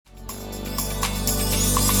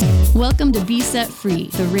Welcome to Be Set Free,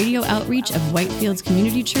 the radio outreach of Whitefields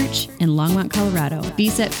Community Church in Longmont, Colorado. Be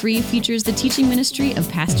Set Free features the teaching ministry of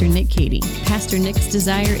Pastor Nick Cady. Pastor Nick's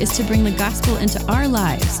desire is to bring the gospel into our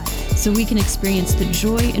lives so we can experience the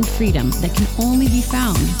joy and freedom that can only be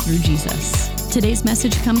found through Jesus. Today's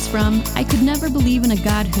message comes from I Could Never Believe in a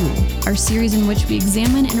God Who, our series in which we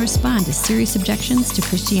examine and respond to serious objections to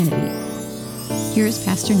Christianity. Here is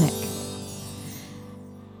Pastor Nick.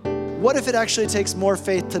 What if it actually takes more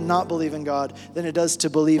faith to not believe in God than it does to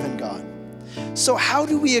believe in God? So how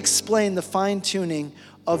do we explain the fine-tuning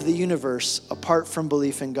of the universe apart from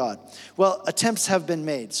belief in God? Well, attempts have been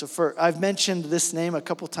made. So I've mentioned this name a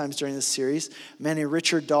couple times during this series. A man named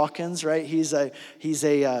Richard Dawkins, right? He's a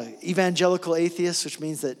evangelical atheist, which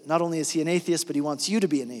means that not only is he an atheist, but he wants you to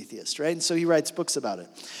be an atheist, right? And so he writes books about it.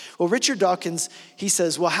 Well, Richard Dawkins, he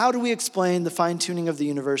says, well, how do we explain the fine-tuning of the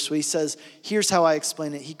universe? Well, he says, here's how I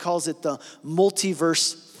explain it. He calls it the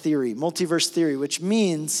multiverse theory, which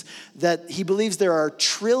means that he believes there are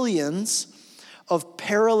trillions of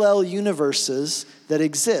parallel universes that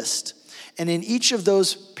exist. And in each of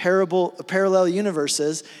those parallel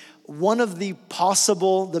universes, one of the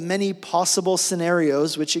many possible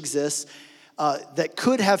scenarios which exist that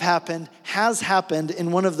could have happened, has happened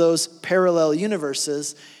in one of those parallel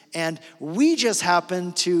universes. And we just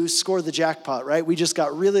happened to score the jackpot, right? We just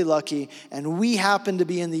got really lucky, and we happen to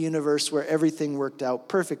be in the universe where everything worked out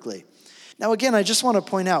perfectly. Now, again, I just want to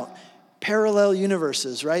point out, parallel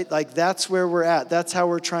universes, right? Like that's where we're at. That's how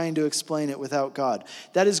we're trying to explain it without God.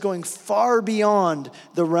 That is going far beyond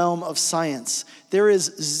the realm of science. There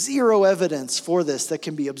is zero evidence for this that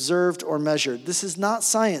can be observed or measured. This is not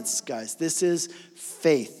science, guys. This is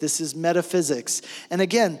faith. This is metaphysics. And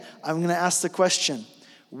again, I'm going to ask the question,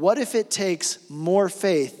 what if it takes more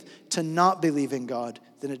faith to not believe in God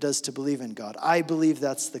than it does to believe in God? I believe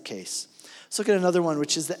that's the case. Let's look at another one,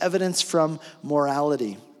 which is the evidence from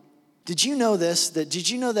morality. Did you know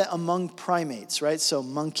that among primates, right? So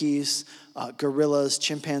monkeys, gorillas,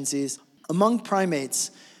 chimpanzees, among primates,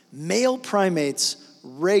 male primates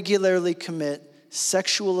regularly commit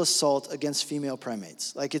sexual assault against female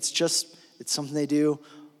primates. Like it's something they do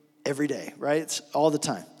every day, right? It's all the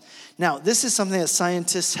time. Now, this is something that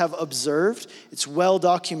scientists have observed. It's well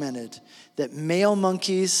documented that male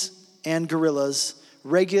monkeys and gorillas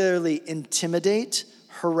regularly intimidate,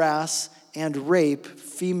 harass, and rape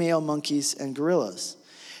female monkeys and gorillas.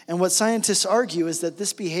 And what scientists argue is that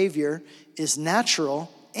this behavior is natural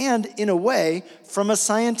and, in a way, from a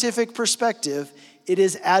scientific perspective, it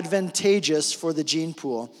is advantageous for the gene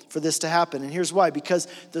pool for this to happen. And here's why. Because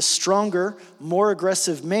the stronger, more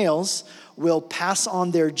aggressive males will pass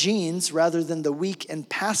on their genes rather than the weak and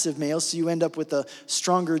passive males. So you end up with a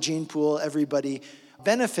stronger gene pool. Everybody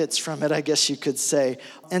benefits from it, I guess you could say.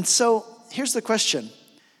 And so here's the question.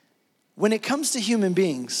 When it comes to human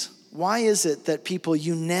beings, why is it that people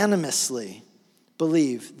unanimously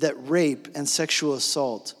believe that rape and sexual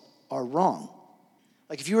assault are wrong?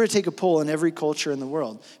 Like if you were to take a poll in every culture in the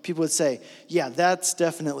world, people would say, yeah, that's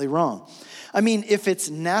definitely wrong. I mean, if it's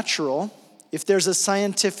natural, if there's a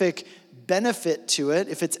scientific benefit to it,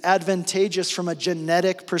 if it's advantageous from a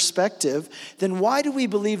genetic perspective, then why do we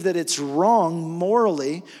believe that it's wrong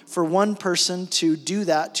morally for one person to do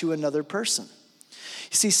that to another person?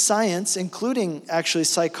 You see, science, including actually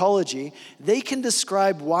psychology, they can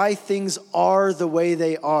describe why things are the way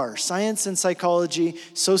they are. Science and psychology,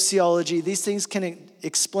 sociology, these things can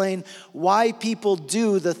explain why people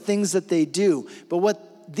do the things that they do. But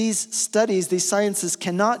what these studies, these sciences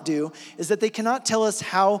cannot do is that they cannot tell us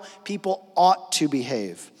how people ought to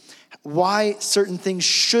behave, why certain things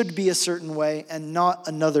should be a certain way and not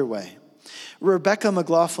another way. Rebecca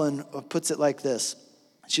McLaughlin puts it like this.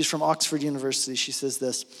 She's from Oxford University. She says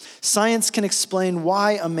this, science can explain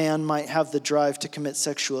why a man might have the drive to commit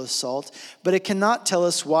sexual assault, but it cannot tell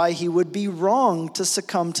us why he would be wrong to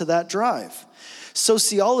succumb to that drive.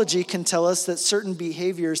 Sociology can tell us that certain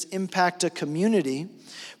behaviors impact a community,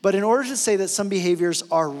 but in order to say that some behaviors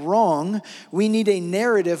are wrong, we need a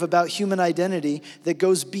narrative about human identity that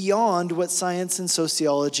goes beyond what science and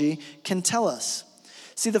sociology can tell us.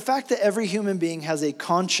 See, the fact that every human being has a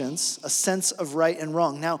conscience, a sense of right and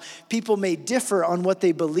wrong. Now, people may differ on what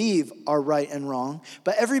they believe are right and wrong,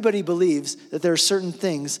 but everybody believes that there are certain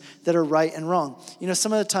things that are right and wrong. You know,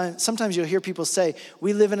 sometimes you'll hear people say,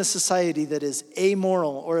 we live in a society that is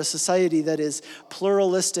amoral or a society that is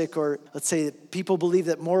pluralistic, or let's say people believe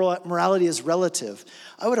that morality is relative.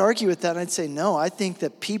 I would argue with that and I'd say, no, I think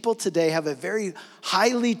that people today have a very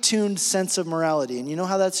highly tuned sense of morality. And you know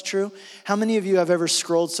how that's true? How many of you have ever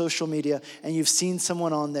scrolled social media and you've seen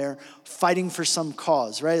someone on there fighting for some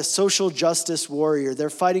cause, right? A social justice warrior. They're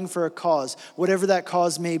fighting for a cause, whatever that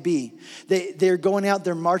cause may be. They're going out,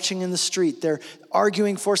 they're marching in the street, they're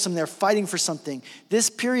arguing for something, they're fighting for something. This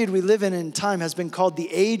period we live in time has been called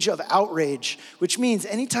the age of outrage, which means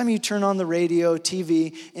anytime you turn on the radio,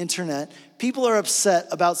 TV, internet, people are upset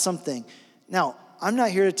about something. Now, I'm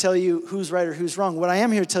not here to tell you who's right or who's wrong. What I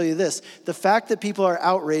am here to tell you this, the fact that people are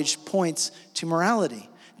outraged points to morality.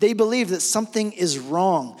 They believe that something is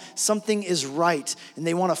wrong, something is right, and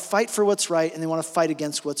they want to fight for what's right and they want to fight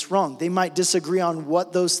against what's wrong. They might disagree on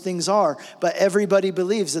what those things are, but everybody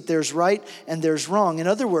believes that there's right and there's wrong. In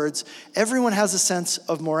other words, everyone has a sense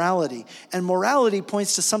of morality, and morality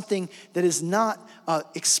points to something that is not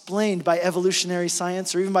explained by evolutionary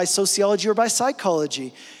science or even by sociology or by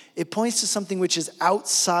psychology. It points to something which is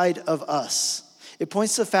outside of us. It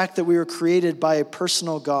points to the fact that we were created by a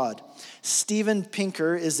personal God. Steven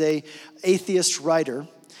Pinker is an atheist writer.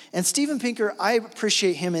 And Steven Pinker, I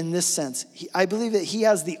appreciate him in this sense. I believe that he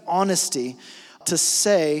has the honesty to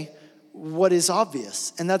say what is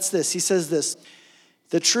obvious. And that's this. He says this: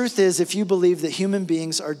 the truth is, if you believe that human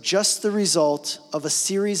beings are just the result of a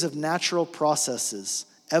series of natural processes,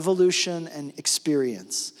 evolution and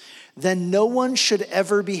experience, then no one should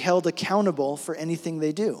ever be held accountable for anything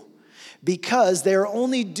they do, because they are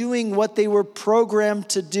only doing what they were programmed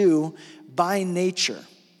to do by nature.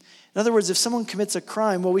 In other words, if someone commits a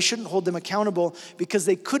crime, well, we shouldn't hold them accountable because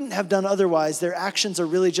they couldn't have done otherwise. Their actions are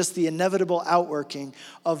really just the inevitable outworking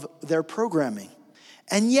of their programming.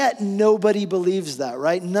 And yet nobody believes that,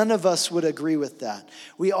 right? None of us would agree with that.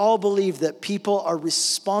 We all believe that people are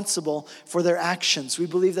responsible for their actions. We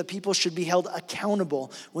believe that people should be held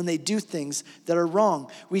accountable when they do things that are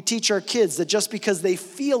wrong. We teach our kids that just because they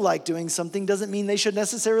feel like doing something doesn't mean they should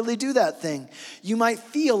necessarily do that thing. You might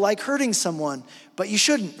feel like hurting someone, but you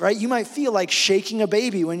shouldn't, right? You might feel like shaking a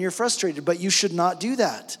baby when you're frustrated, but you should not do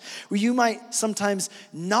that. Or you might sometimes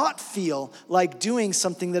not feel like doing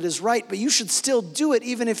something that is right, but you should still do it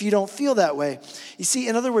even if you don't feel that way. You see,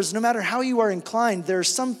 in other words, no matter how you are inclined, there are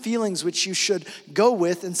some feelings which you should go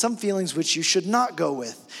with and some feelings which you should not go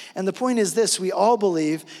with. And the point is this: we all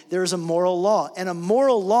believe there is a moral law, and a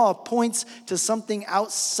moral law points to something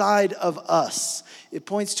outside of us. It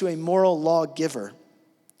points to a moral lawgiver.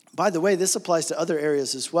 By the way, this applies to other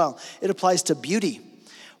areas as well. It applies to beauty.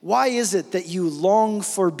 Why is it that you long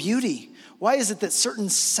for beauty? Why is it that certain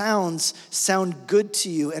sounds sound good to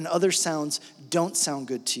you and other sounds don't sound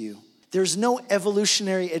good to you? There's no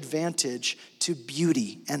evolutionary advantage to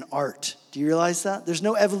beauty and art. Do you realize that? There's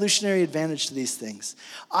no evolutionary advantage to these things.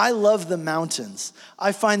 I love the mountains.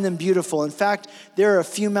 I find them beautiful. In fact, there are a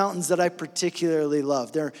few mountains that I particularly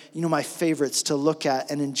love. They're, my favorites to look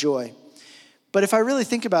at and enjoy. But if I really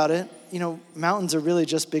think about it, mountains are really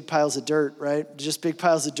just big piles of dirt, right? Just big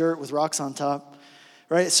piles of dirt with rocks on top,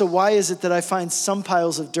 right? So why is it that I find some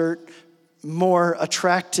piles of dirt more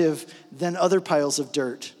attractive than other piles of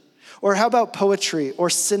dirt? Or how about poetry or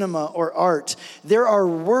cinema or art? There are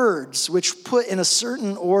words which put in a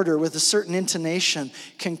certain order with a certain intonation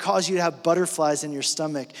can cause you to have butterflies in your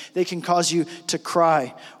stomach. They can cause you to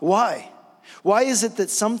cry. Why? Why is it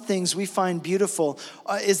that some things we find beautiful,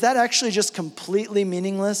 is that actually just completely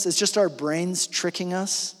meaningless? It's just our brains tricking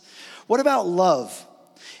us? What about love?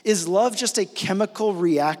 Is love just a chemical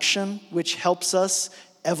reaction which helps us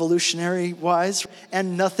evolutionary-wise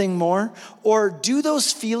and nothing more? Or do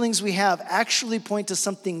those feelings we have actually point to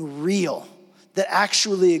something real that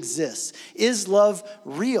actually exists? Is love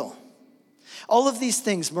real? All of these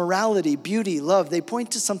things, morality, beauty, love, they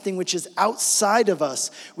point to something which is outside of us,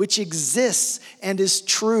 which exists and is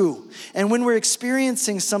true. And when we're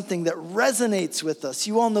experiencing something that resonates with us,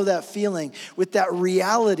 you all know that feeling, with that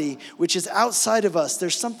reality which is outside of us,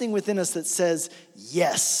 there's something within us that says,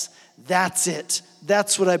 yes, that's it.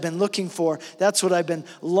 That's what I've been looking for. That's what I've been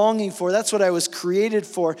longing for. That's what I was created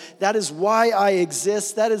for. That is why I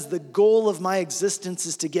exist. That is the goal of my existence,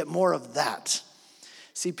 is to get more of that.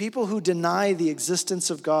 See, people who deny the existence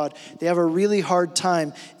of God, they have a really hard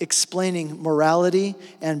time explaining morality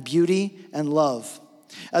and beauty and love.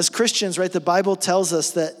 As Christians, right, the Bible tells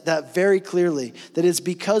us that very clearly, that it's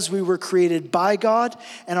because we were created by God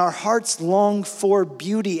and our hearts long for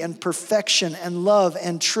beauty and perfection and love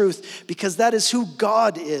and truth, because that is who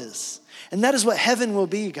God is. And that is what heaven will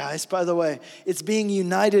be, guys, by the way. It's being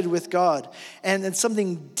united with God. And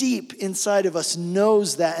something deep inside of us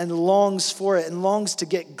knows that and longs for it and longs to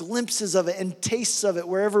get glimpses of it and tastes of it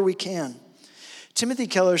wherever we can. Timothy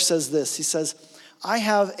Keller says this. He says, I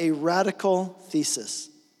have a radical thesis.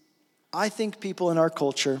 I think people in our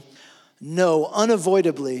culture know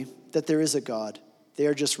unavoidably that there is a God. They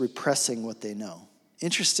are just repressing what they know.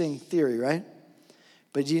 Interesting theory, right?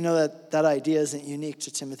 But do you know that that idea isn't unique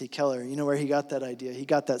to Timothy Keller? You know where he got that idea? He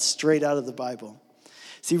got that straight out of the Bible.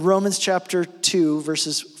 See, Romans chapter 2,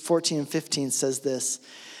 verses 14 and 15 says this: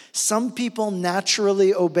 some people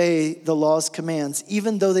naturally obey the law's commands,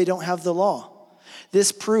 even though they don't have the law.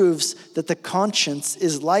 This proves that the conscience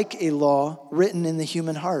is like a law written in the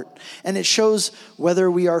human heart, and it shows whether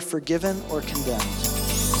we are forgiven or condemned.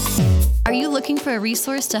 Are you looking for a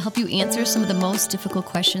resource to help you answer some of the most difficult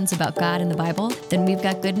questions about God in the Bible? Then we've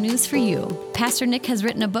got good news for you. Pastor Nick has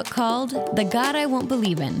written a book called The God I Won't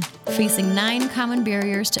Believe In: Facing 9 Common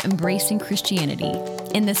Barriers to Embracing Christianity.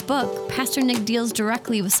 In this book, Pastor Nick deals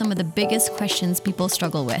directly with some of the biggest questions people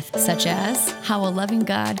struggle with, such as how a loving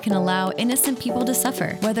God can allow innocent people to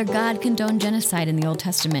suffer, whether God condoned genocide in the Old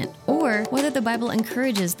Testament, or whether the Bible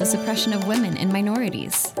encourages the suppression of women and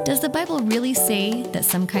minorities. Does the Bible really say that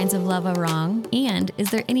some kinds of love are wrong? And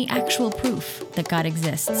is there any actual proof that God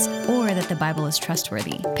exists or that the Bible is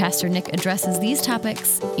trustworthy? Pastor Nick addresses these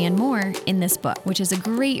topics and more in this book, which is a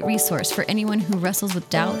great resource for anyone who wrestles with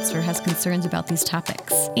doubts or has concerns about these topics.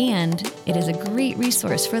 And it is a great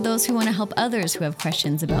resource for those who want to help others who have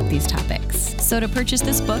questions about these topics. So to purchase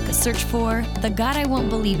this book, search for The God I Won't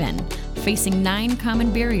Believe In: Facing 9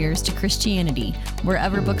 Common Barriers to Christianity,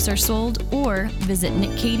 wherever books are sold, or visit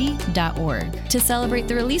nickcady.org. To celebrate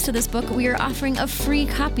the release of this book, we are offering a free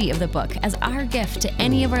copy of the book as our gift to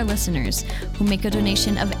any of our listeners who make a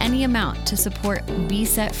donation of any amount to support Be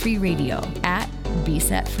Set Free Radio at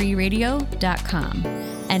besetfreeradio.com.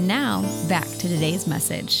 And now, back to today's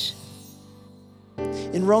message.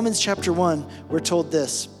 In Romans chapter 1, we're told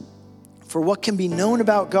this: for what can be known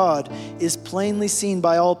about God is plainly seen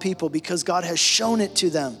by all people, because God has shown it to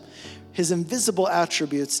them. His invisible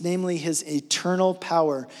attributes, namely his eternal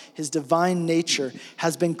power, his divine nature,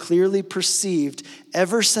 has been clearly perceived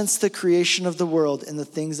ever since the creation of the world and the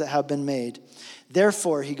things that have been made.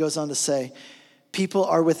 Therefore, he goes on to say, people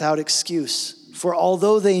are without excuse. For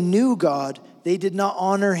although they knew God, they did not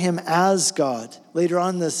honor him as God. Later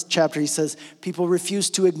on in this chapter, he says, people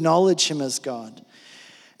refused to acknowledge him as God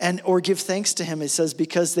or give thanks to him. It says,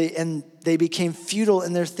 because they became futile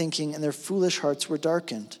in their thinking and their foolish hearts were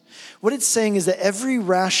darkened. What it's saying is that every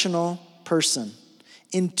rational person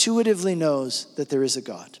intuitively knows that there is a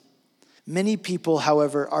God. Many people,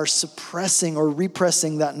 however, are suppressing or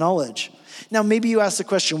repressing that knowledge. Now, maybe you ask the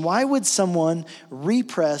question, why would someone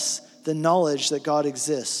repress the knowledge that God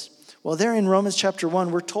exists? Well, there in Romans chapter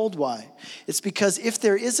 1, we're told why. It's because if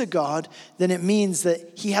there is a God, then it means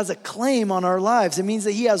that he has a claim on our lives. It means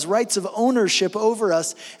that he has rights of ownership over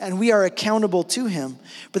us, and we are accountable to him.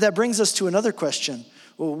 But that brings us to another question.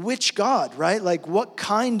 Well, which God, right? Like, what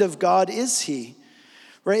kind of God is he?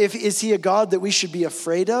 Right? Is he a God that we should be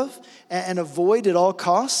afraid of and avoid at all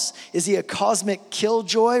costs? Is he a cosmic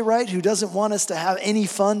killjoy, right? Who doesn't want us to have any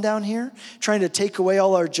fun down here, trying to take away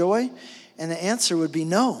all our joy? And the answer would be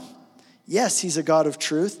no. Yes, he's a God of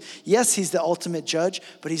truth. Yes, he's the ultimate judge,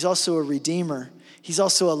 but he's also a redeemer. He's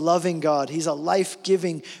also a loving God. He's a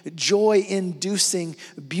life-giving, joy-inducing,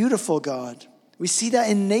 beautiful God. We see that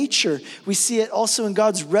in nature. We see it also in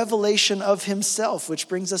God's revelation of himself, which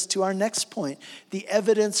brings us to our next point, the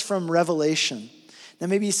evidence from revelation. Now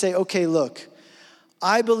maybe you say, okay, look,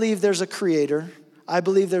 I believe there's a creator. I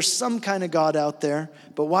believe there's some kind of God out there,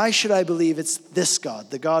 but why should I believe it's this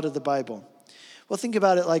God, the God of the Bible? Well, think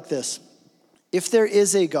about it like this. If there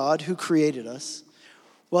is a God who created us,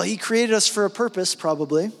 well, he created us for a purpose,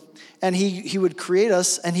 probably, and he would create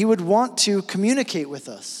us, and he would want to communicate with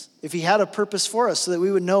us if he had a purpose for us so that we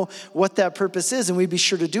would know what that purpose is and we'd be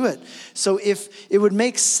sure to do it. So if it would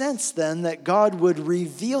make sense then that God would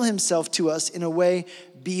reveal himself to us in a way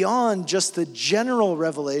beyond just the general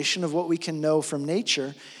revelation of what we can know from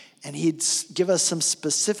nature, and he'd give us some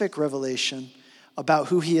specific revelation about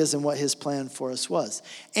who he is and what his plan for us was.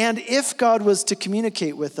 And if God was to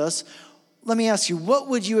communicate with us, let me ask you, what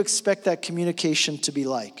would you expect that communication to be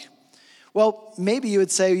like? Well, maybe you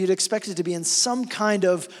would say you'd expect it to be in some kind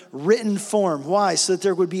of written form. Why? So that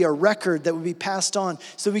there would be a record that would be passed on,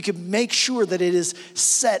 so we could make sure that it is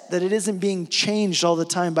set, that it isn't being changed all the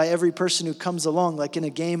time by every person who comes along, like in a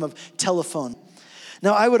game of telephone.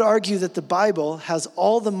 Now, I would argue that the Bible has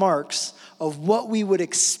all the marks of what we would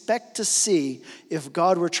expect to see if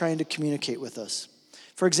God were trying to communicate with us.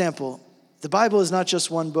 For example, the Bible is not just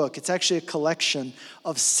one book. It's actually a collection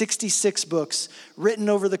of 66 books written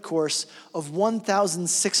over the course of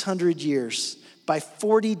 1,600 years by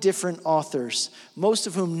 40 different authors, most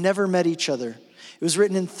of whom never met each other. It was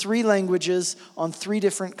written in 3 languages on 3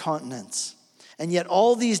 different continents. And yet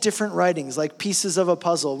all these different writings, like pieces of a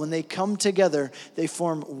puzzle, when they come together, they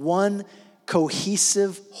form one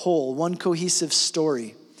cohesive whole, one cohesive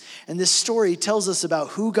story. And this story tells us about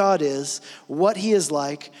who God is, what he is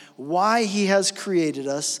like, why he has created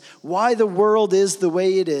us, why the world is the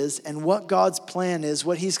way it is, and what God's plan is,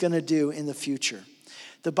 what he's going to do in the future.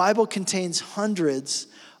 The Bible contains hundreds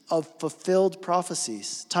of fulfilled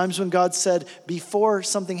prophecies. Times when God said, before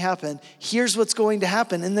something happened, here's what's going to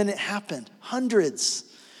happen, and then it happened. Hundreds.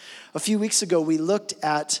 A few weeks ago, we looked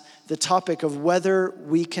at the topic of whether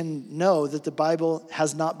we can know that the Bible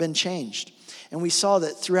has not been changed. And we saw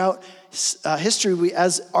that throughout history,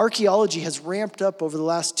 as archaeology has ramped up over the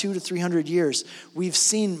last 200 to 300 years, we've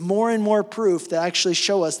seen more and more proof that actually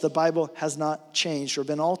show us the Bible has not changed or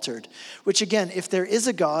been altered. Which again, if there is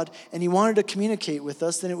a God and he wanted to communicate with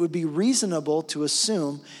us, then it would be reasonable to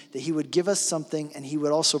assume that he would give us something and he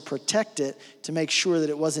would also protect it to make sure that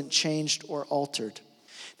it wasn't changed or altered.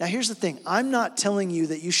 Now, here's the thing. I'm not telling you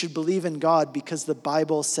that you should believe in God because the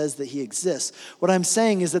Bible says that he exists. What I'm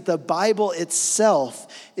saying is that the Bible itself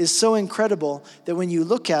is so incredible that when you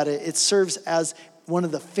look at it, it serves as one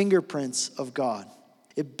of the fingerprints of God.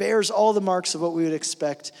 It bears all the marks of what we would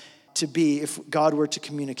expect to be if God were to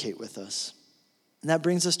communicate with us. And that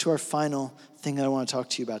brings us to our final thing that I want to talk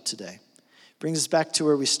to you about today. It brings us back to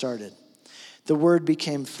where we started. The Word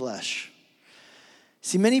became flesh.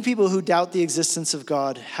 See, many people who doubt the existence of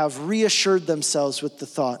God have reassured themselves with the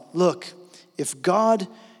thought, look, if God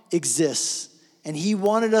exists and he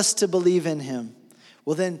wanted us to believe in him,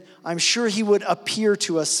 well then I'm sure he would appear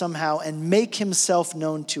to us somehow and make himself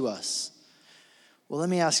known to us. Well, let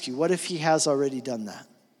me ask you, what if he has already done that?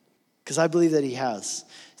 Because I believe that he has.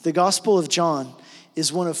 The Gospel of John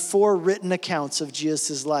is one of 4 written accounts of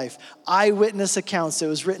Jesus' life. Eyewitness accounts that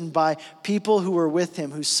was written by people who were with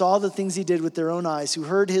him, who saw the things he did with their own eyes, who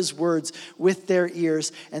heard his words with their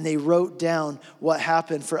ears, and they wrote down what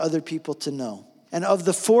happened for other people to know. And of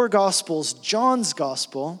the 4 Gospels, John's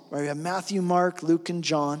Gospel, where we have Matthew, Mark, Luke, and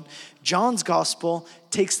John, John's Gospel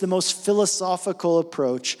takes the most philosophical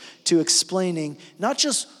approach to explaining not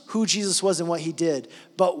just who Jesus was and what he did,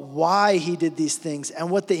 but why he did these things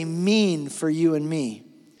and what they mean for you and me.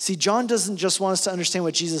 See, John doesn't just want us to understand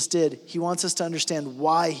what Jesus did. He wants us to understand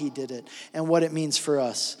why he did it and what it means for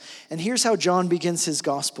us. And here's how John begins his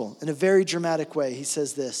gospel in a very dramatic way. He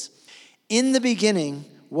says this, "In the beginning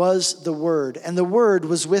was the Word, and the Word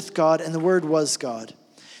was with God, and the Word was God."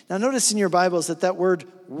 Now notice in your Bibles that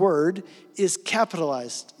word is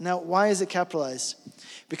capitalized. Now, why is it capitalized?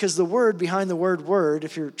 Because the word behind the word word,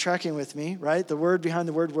 if you're tracking with me, right? The word behind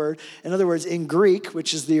the word word. In other words, in Greek,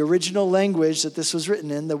 which is the original language that this was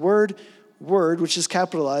written in, the word word, which is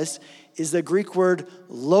capitalized, is the Greek word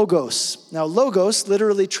logos. Now, logos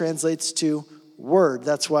literally translates to word.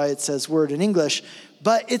 That's why it says word in English.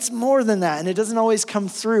 But it's more than that, and it doesn't always come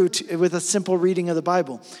through with a simple reading of the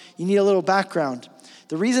Bible. You need a little background.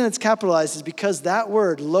 The reason it's capitalized is because that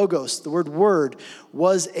word, logos, the word word,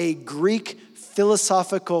 was a Greek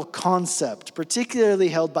philosophical concept, particularly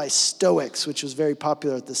held by Stoics, which was very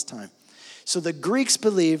popular at this time. So the Greeks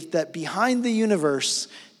believed that behind the universe,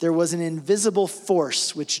 there was an invisible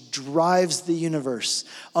force which drives the universe,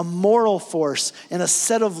 a moral force and a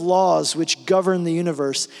set of laws which govern the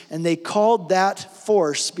universe. And they called that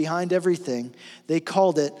force behind everything, they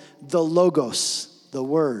called it the Logos, the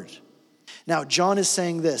Word. Now, John is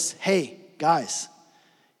saying this, hey, guys,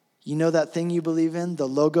 you know that thing you believe in, the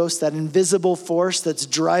Logos, that invisible force that's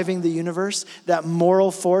driving the universe, that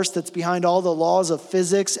moral force that's behind all the laws of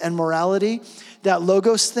physics and morality, that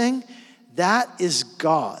Logos thing, that is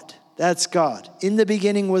God. That's God. In the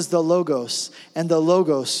beginning was the Logos, and the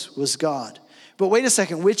Logos was God. But wait a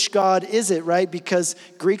second, which God is it, right? Because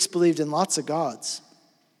Greeks believed in lots of gods.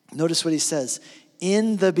 Notice what he says,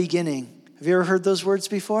 in the beginning. Have you ever heard those words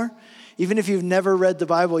before? Even if you've never read the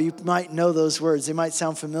Bible, you might know those words. They might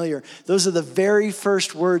sound familiar. Those are the very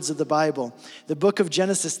first words of the Bible. The book of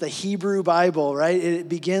Genesis, the Hebrew Bible, right? It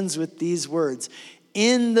begins with these words,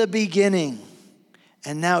 in the beginning.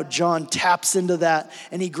 And now John taps into that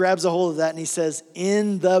and he grabs a hold of that and he says,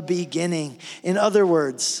 in the beginning. In other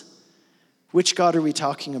words, which God are we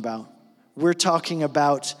talking about? We're talking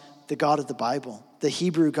about the God of the Bible. The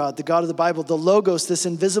Hebrew God, the God of the Bible, the Logos, this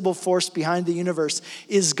invisible force behind the universe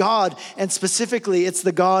is God. And specifically, it's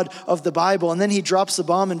the God of the Bible. And then he drops the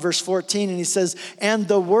bomb in verse 14 and he says, and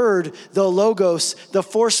the Word, the Logos, the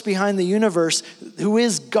force behind the universe, who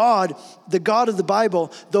is God, the God of the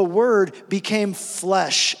Bible, the Word became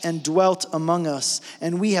flesh and dwelt among us.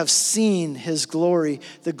 And we have seen his glory,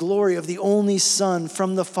 the glory of the only Son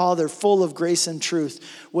from the Father, full of grace and truth.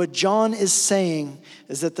 What John is saying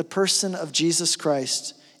is that the person of Jesus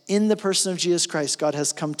Christ, in the person of Jesus Christ, God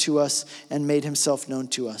has come to us and made himself known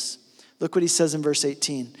to us. Look what he says in verse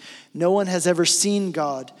 18. No one has ever seen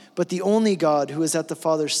God, but the only God who is at the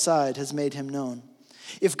Father's side has made him known.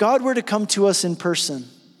 If God were to come to us in person,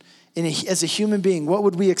 as a human being, what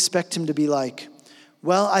would we expect him to be like?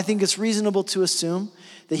 Well, I think it's reasonable to assume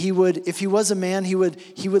that he would, if he was a man, he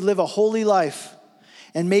would live a holy life.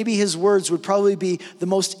 And maybe his words would probably be the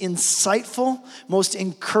most insightful, most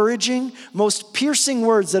encouraging, most piercing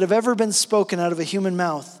words that have ever been spoken out of a human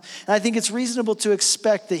mouth. And I think it's reasonable to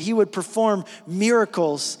expect that he would perform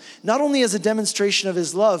miracles, not only as a demonstration of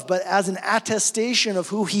his love, but as an attestation of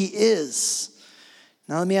who he is.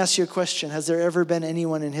 Now let me ask you a question. Has there ever been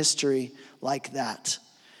anyone in history like that?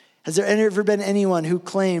 Has there ever been anyone who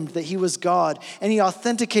claimed that he was God and he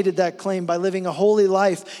authenticated that claim by living a holy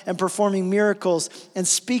life and performing miracles and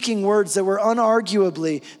speaking words that were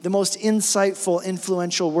unarguably the most insightful,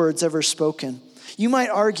 influential words ever spoken? You might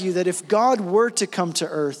argue that if God were to come to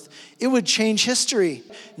earth, it would change history.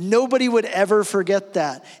 Nobody would ever forget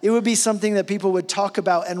that. It would be something that people would talk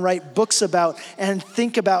about and write books about and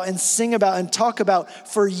think about and sing about and talk about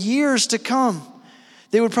for years to come.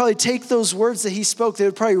 They would probably take those words that he spoke. They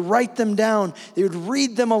would probably write them down. They would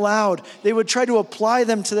read them aloud. They would try to apply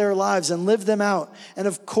them to their lives and live them out. And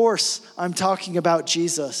of course, I'm talking about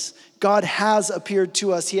Jesus. God has appeared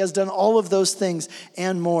to us. He has done all of those things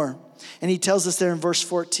and more. And he tells us there in verse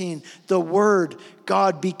 14, the Word,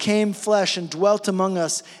 God, became flesh and dwelt among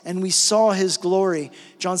us, and we saw his glory.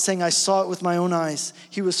 John's saying, I saw it with my own eyes.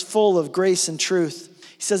 He was full of grace and truth.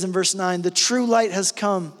 He says in verse 9, the true light has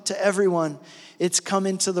come to everyone. It's come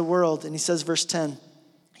into the world. And he says, verse 10,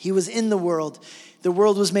 he was in the world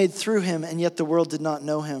was made through him, and yet the world did not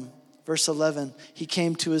know him. Verse 11, he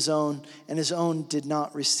came to his own, and his own did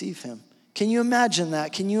not receive him. Can you imagine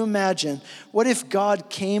that? Can you imagine what if God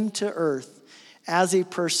came to earth as a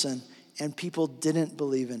person and people didn't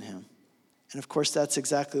believe in him? And of course, that's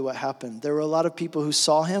exactly what happened. There were a lot of people who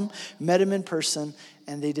saw him, met him in person,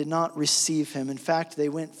 and they did not receive him. In fact, they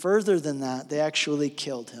went further than that. They actually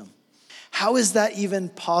killed him. How is that even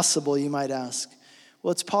possible, you might ask?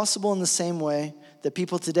 Well, it's possible in the same way that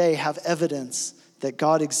people today have evidence that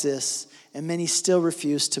God exists, and many still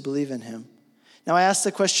refuse to believe in him. Now, I asked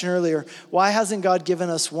the question earlier, why hasn't God given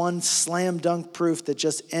us one slam dunk proof that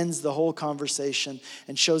just ends the whole conversation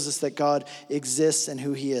and shows us that God exists and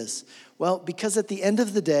who he is? Well, because at the end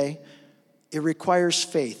of the day, it requires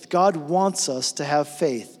faith. God wants us to have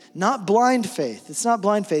faith. Not blind faith. It's not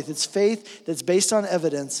blind faith. It's faith that's based on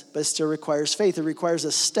evidence, but it still requires faith. It requires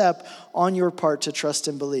a step on your part to trust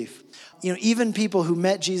and believe. You know, even people who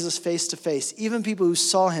met Jesus face to face, even people who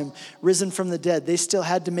saw him risen from the dead, they still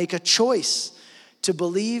had to make a choice to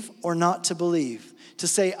believe or not to believe. To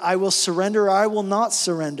say, I will surrender or I will not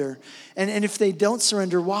surrender. And if they don't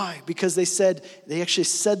surrender, why? Because they actually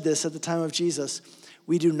said this at the time of Jesus.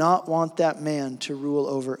 We do not want that man to rule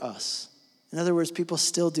over us. In other words, people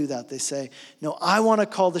still do that. They say, no, I want to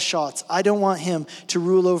call the shots. I don't want him to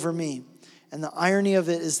rule over me. And the irony of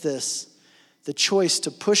it is this. The choice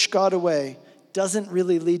to push God away doesn't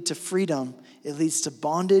really lead to freedom. It leads to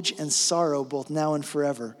bondage and sorrow both now and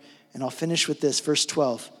forever. And I'll finish with this, verse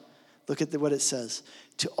 12. Look at what it says.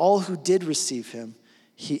 To all who did receive him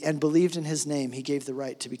and believed in his name, he gave the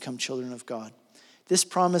right to become children of God. This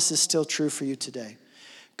promise is still true for you today.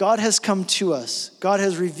 God has come to us. God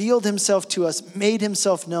has revealed himself to us, made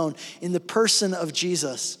himself known in the person of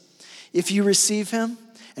Jesus. If you receive him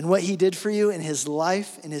and what he did for you in his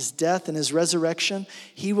life, in his death, and his resurrection,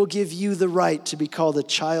 he will give you the right to be called a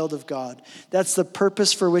child of God. That's the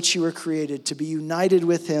purpose for which you were created, to be united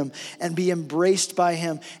with him and be embraced by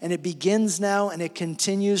him. And it begins now and it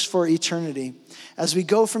continues for eternity. As we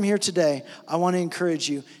go from here today, I want to encourage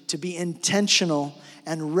you to be intentional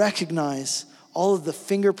and recognize all of the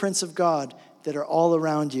fingerprints of God that are all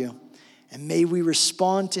around you. And may we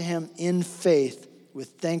respond to him in faith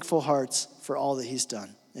with thankful hearts for all that he's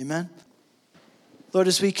done. Amen. Lord,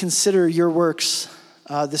 as we consider your works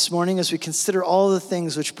this morning, as we consider all the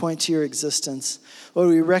things which point to your existence, Lord,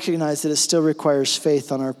 we recognize that it still requires faith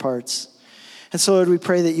on our parts. And so, Lord, we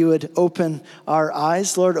pray that you would open our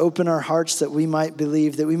eyes, Lord, open our hearts that we might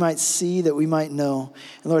believe, that we might see, that we might know.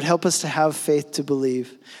 And Lord, help us to have faith to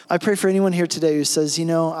believe. I pray for anyone here today who says,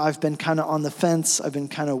 I've been kind of on the fence, I've been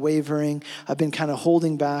kind of wavering, I've been kind of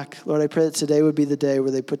holding back. Lord, I pray that today would be the day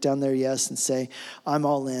where they put down their yes and say, I'm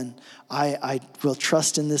all in. I will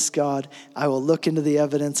trust in this God. I will look into the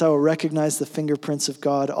evidence. I will recognize the fingerprints of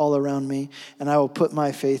God all around me, and I will put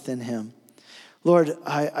my faith in him. Lord,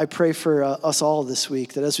 I pray for us all this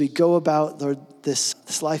week, that as we go about, Lord,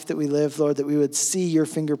 this life that we live, Lord, that we would see your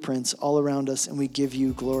fingerprints all around us, and we give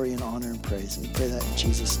you glory and honor and praise. And we pray that in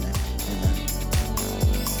Jesus' name. Amen.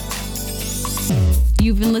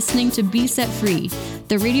 You've been listening to Be Set Free,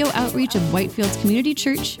 the radio outreach of Whitefields Community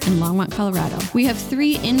Church in Longmont, Colorado. We have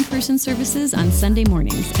 3 in-person services on Sunday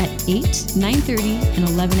mornings at 8, 9:30, and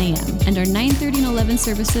 11 a.m. And our 9:30 and 11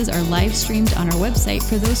 services are live streamed on our website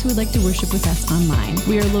for those who would like to worship with us online.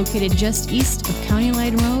 We are located just east of County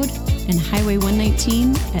Line Road and Highway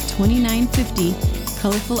 119 at 2950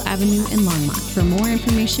 Colorful Avenue in Longmont. For more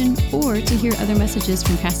information or to hear other messages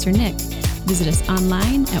from Pastor Nick, visit us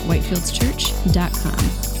online at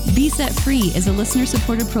whitefieldschurch.com. Be Set Free is a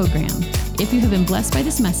listener-supported program. If you have been blessed by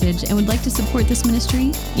this message and would like to support this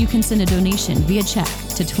ministry, you can send a donation via check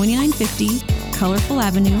to 2950 Colorful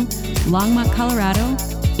Avenue, Longmont, Colorado,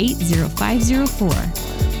 80504,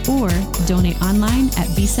 or donate online at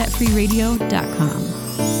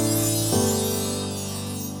besetfreeradio.com.